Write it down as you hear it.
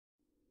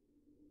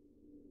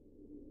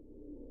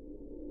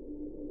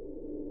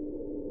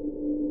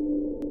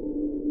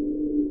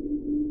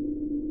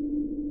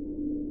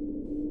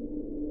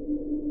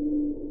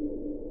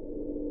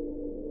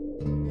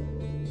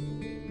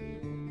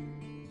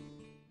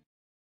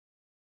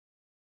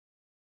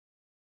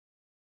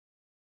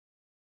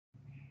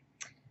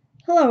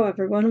Hello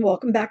everyone,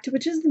 welcome back to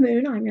Which is the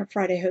Moon. I'm your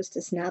Friday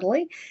hostess,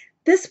 Natalie.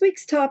 This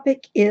week's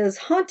topic is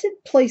haunted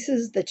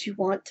places that you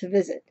want to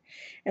visit.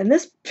 And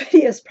this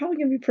video is probably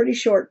going to be pretty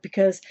short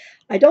because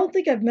I don't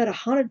think I've met a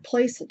haunted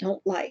place I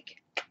don't like.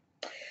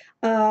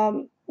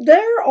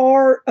 There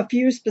are a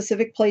few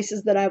specific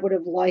places that I would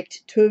have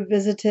liked to have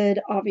visited.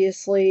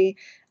 Obviously,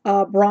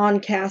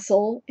 Bran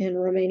Castle in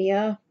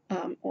Romania,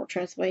 or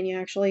Transylvania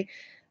actually,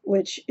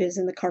 which is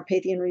in the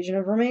Carpathian region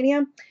of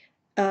Romania.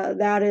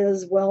 That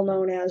is well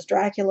known as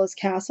Dracula's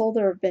Castle.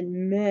 There have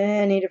been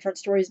many different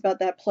stories about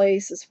that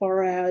place as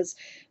far as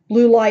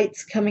blue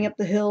lights coming up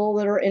the hill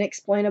that are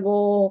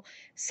inexplainable,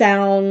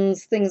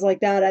 sounds, things like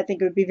that. I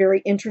think it would be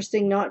very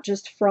interesting, not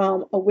just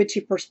from a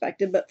witchy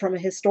perspective, but from a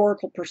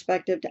historical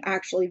perspective to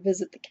actually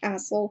visit the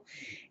castle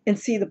and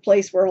see the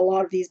place where a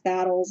lot of these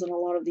battles and a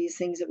lot of these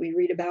things that we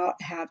read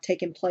about have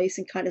taken place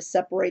and kind of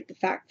separate the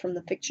fact from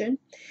the fiction.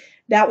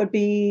 That would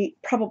be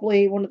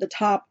probably one of the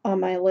top on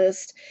my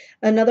list.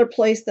 Another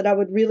place that I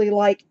would really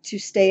like to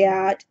stay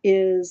at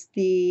is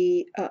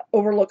the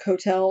Overlook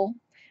Hotel.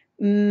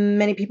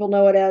 Many people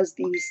know it as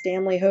the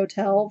Stanley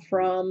Hotel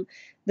from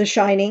The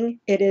Shining.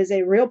 It is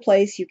a real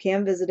place. You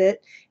can visit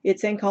it.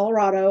 It's in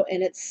Colorado,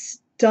 and it's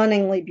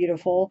stunningly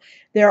beautiful.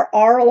 There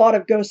are a lot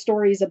of ghost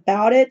stories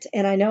about it,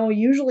 and I know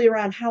usually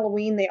around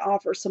Halloween they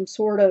offer some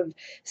sort of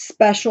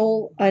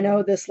special. I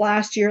know this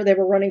last year they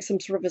were running some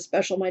sort of a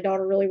special. My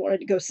daughter really wanted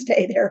to go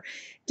stay there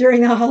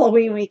during the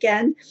Halloween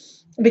weekend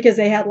because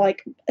they had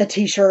like a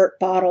t-shirt,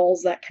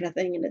 bottles, that kind of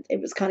thing, and it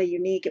was kind of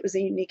unique. It was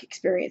a unique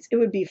experience. It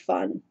would be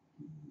fun.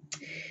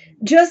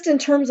 Just in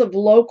terms of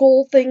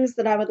local things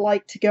that I would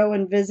like to go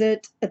and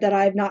visit that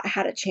I've not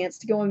had a chance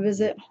to go and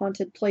visit,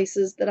 haunted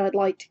places that I'd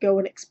like to go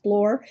and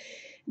explore,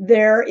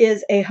 there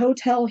is a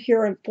hotel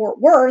here in Fort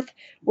Worth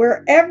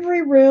where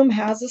every room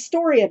has a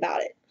story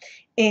about it.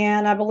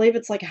 And I believe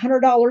it's like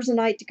 $100 a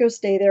night to go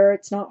stay there.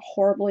 It's not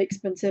horribly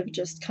expensive,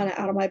 just kind of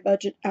out of my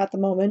budget at the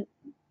moment.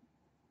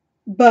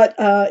 But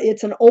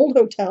it's an old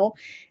hotel.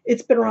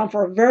 It's been around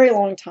for a very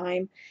long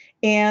time.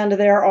 And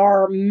there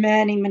are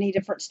many, many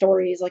different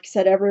stories. Like I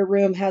said, every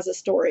room has a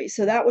story.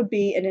 So that would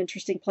be an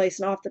interesting place.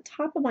 And off the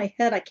top of my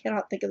head, I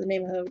cannot think of the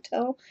name of the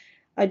hotel.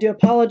 I do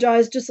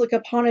apologize. Just look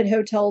up Haunted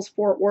Hotels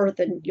Fort Worth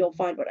and you'll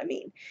find what I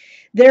mean.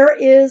 There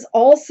is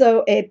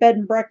also a bed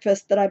and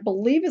breakfast that I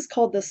believe is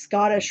called the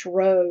Scottish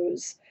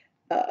Rose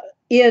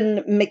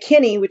in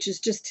McKinney, which is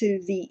just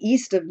to the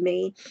east of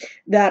me,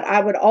 that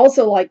I would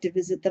also like to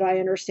visit, that I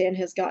understand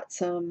has got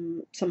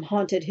some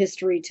haunted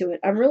history to it.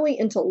 I'm really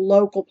into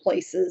local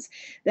places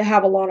that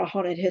have a lot of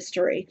haunted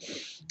history.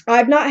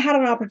 I've not had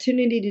an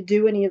opportunity to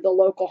do any of the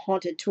local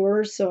haunted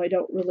tours, so I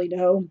don't really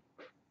know.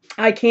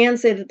 I can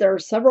say that there are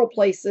several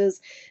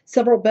places,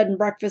 several bed and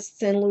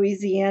breakfasts in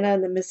Louisiana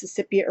and the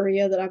Mississippi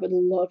area that I would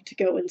love to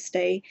go and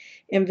stay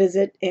and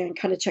visit and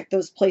kind of check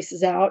those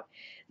places out.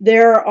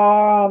 There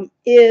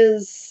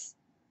is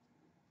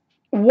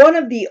one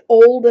of the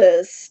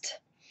oldest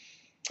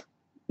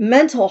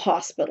mental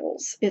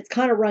hospitals. It's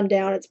kind of run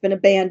down. It's been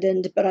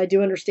abandoned, but I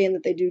do understand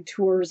that they do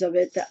tours of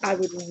it that I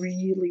would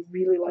really,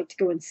 really like to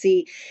go and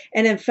see.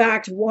 And in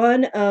fact,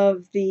 one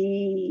of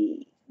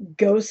the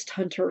ghost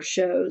hunter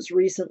shows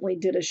recently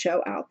did a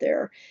show out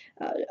there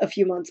a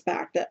few months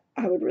back that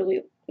I would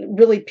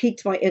really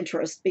piqued my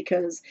interest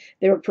because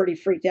they were pretty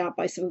freaked out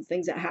by some of the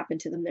things that happened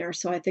to them there.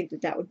 So I think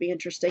that that would be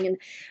interesting. And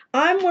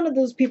I'm one of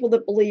those people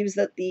that believes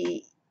that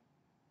the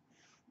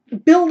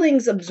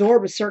buildings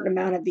absorb a certain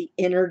amount of the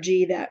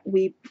energy that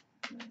we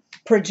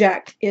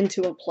project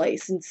into a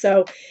place. And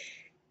so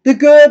the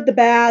good, the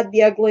bad,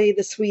 the ugly,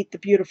 the sweet, the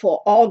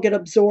beautiful all get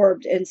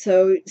absorbed. And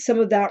so some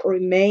of that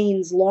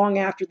remains long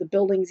after the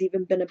building's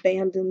even been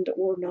abandoned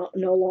or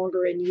no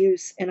longer in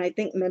use. And I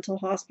think mental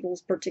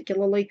hospitals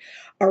particularly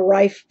are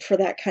rife for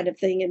that kind of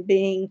thing, and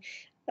being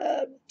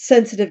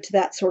sensitive to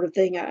that sort of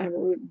thing. I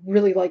would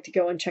really like to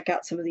go and check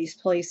out some of these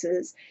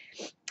places.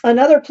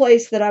 Another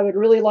place that I would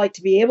really like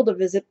to be able to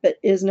visit but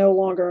is no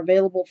longer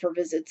available for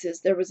visits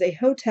is there was a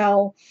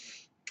hotel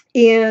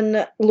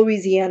in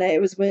Louisiana.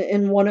 It was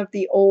in one of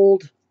the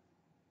old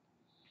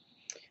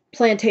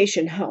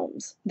plantation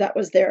homes that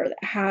was there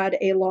that had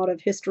a lot of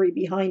history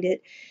behind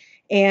it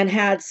and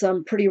had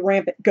some pretty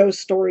rampant ghost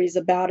stories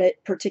about it,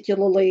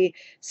 particularly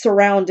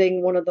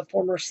surrounding one of the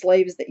former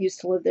slaves that used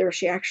to live there.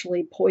 She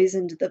actually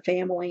poisoned the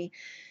family,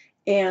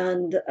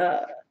 and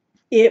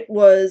it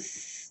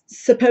was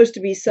supposed to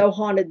be so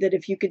haunted that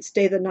if you could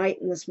stay the night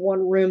in this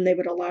one room, they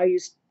would allow you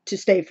to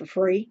stay for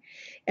free.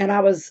 And I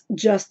was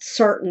just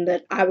certain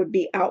that I would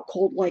be out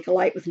cold like a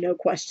light with no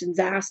questions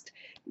asked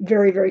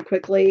very, very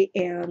quickly.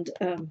 And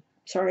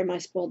sorry, my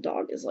spoiled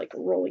dog is like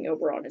rolling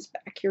over on his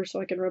back here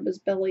so I can rub his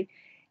belly.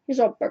 He's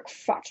a big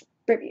fat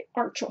baby,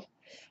 aren't you?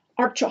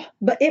 Aren't you?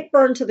 But it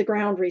burned to the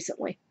ground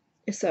recently.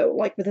 So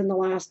like within the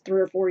last 3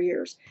 or 4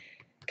 years,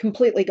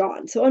 completely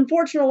gone. So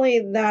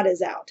unfortunately, that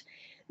is out.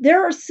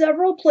 There are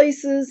several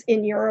places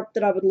in Europe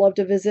that I would love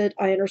to visit.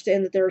 I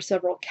understand that there are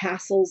several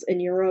castles in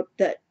Europe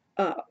that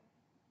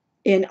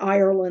in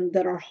Ireland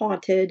that are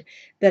haunted,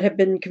 that have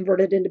been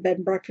converted into bed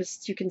and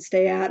breakfasts you can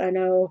stay at. I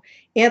know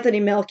Anthony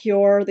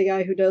Melchior, the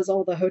guy who does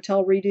all the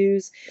hotel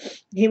redos,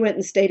 he went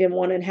and stayed in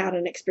one and had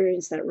an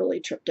experience that really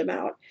tripped him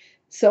out.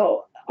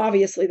 So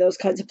obviously those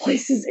kinds of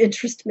places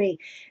interest me.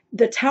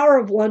 The Tower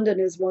of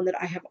London is one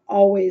that I have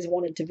always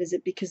wanted to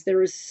visit because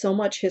there is so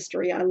much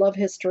history. I love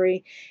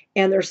history,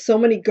 and there's so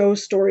many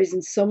ghost stories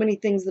and so many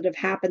things that have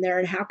happened there,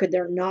 and how could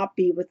there not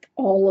be with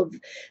all of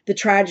the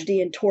tragedy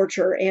and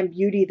torture and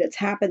beauty that's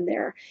happened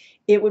there?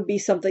 It would be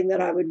something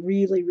that I would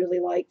really, really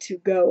like to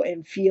go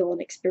and feel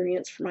and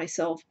experience for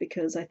myself,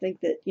 because I think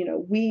that,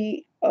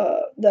 we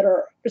that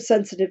are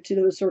sensitive to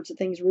those sorts of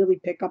things really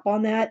pick up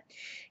on that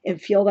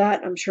and feel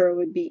that. I'm sure it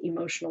would be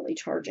emotionally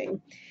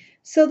charging.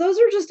 So those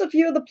are just a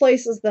few of the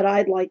places that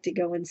I'd like to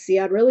go and see.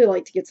 I'd really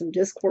like to get some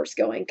discourse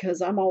going because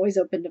I'm always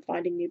open to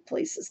finding new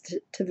places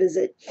to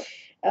visit.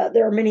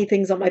 There are many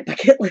things on my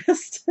bucket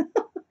list,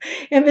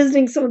 and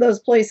visiting some of those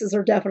places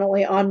are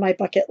definitely on my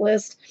bucket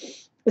list.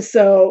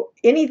 So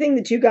anything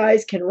that you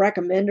guys can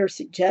recommend or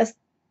suggest,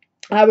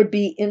 I would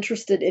be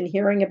interested in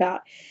hearing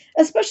about,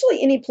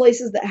 especially any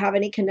places that have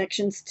any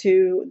connections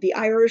to the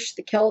Irish,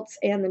 the Celts,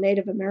 and the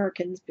Native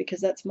Americans, because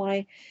that's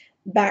my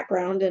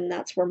background and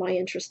that's where my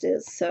interest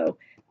is. So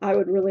I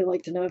would really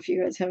like to know if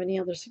you guys have any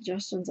other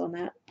suggestions on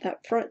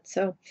that front.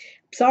 So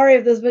sorry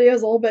if this video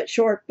is a little bit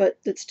short, but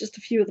it's just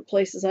a few of the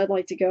places I'd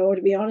like to go.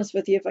 To be honest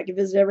with you, if I could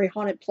visit every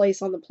haunted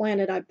place on the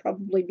planet, I'd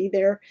probably be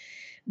there.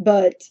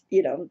 But,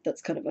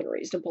 that's kind of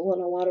unreasonable.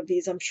 And a lot of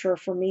these, I'm sure,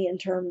 for me, in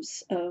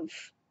terms of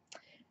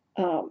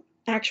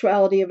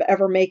actuality of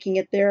ever making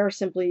it there,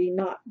 simply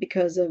not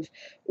because of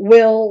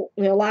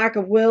lack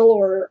of will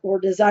or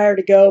desire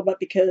to go, but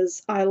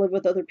because I live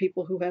with other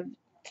people who have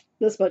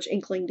this much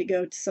inkling to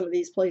go to some of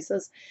these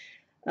places,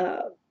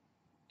 uh,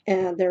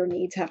 and their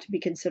needs have to be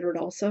considered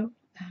also.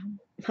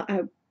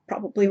 I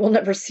probably will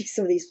never see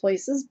some of these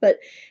places, but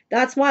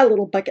that's my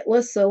little bucket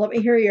list, so let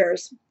me hear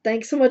yours.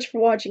 Thanks so much for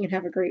watching and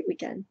have a great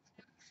weekend.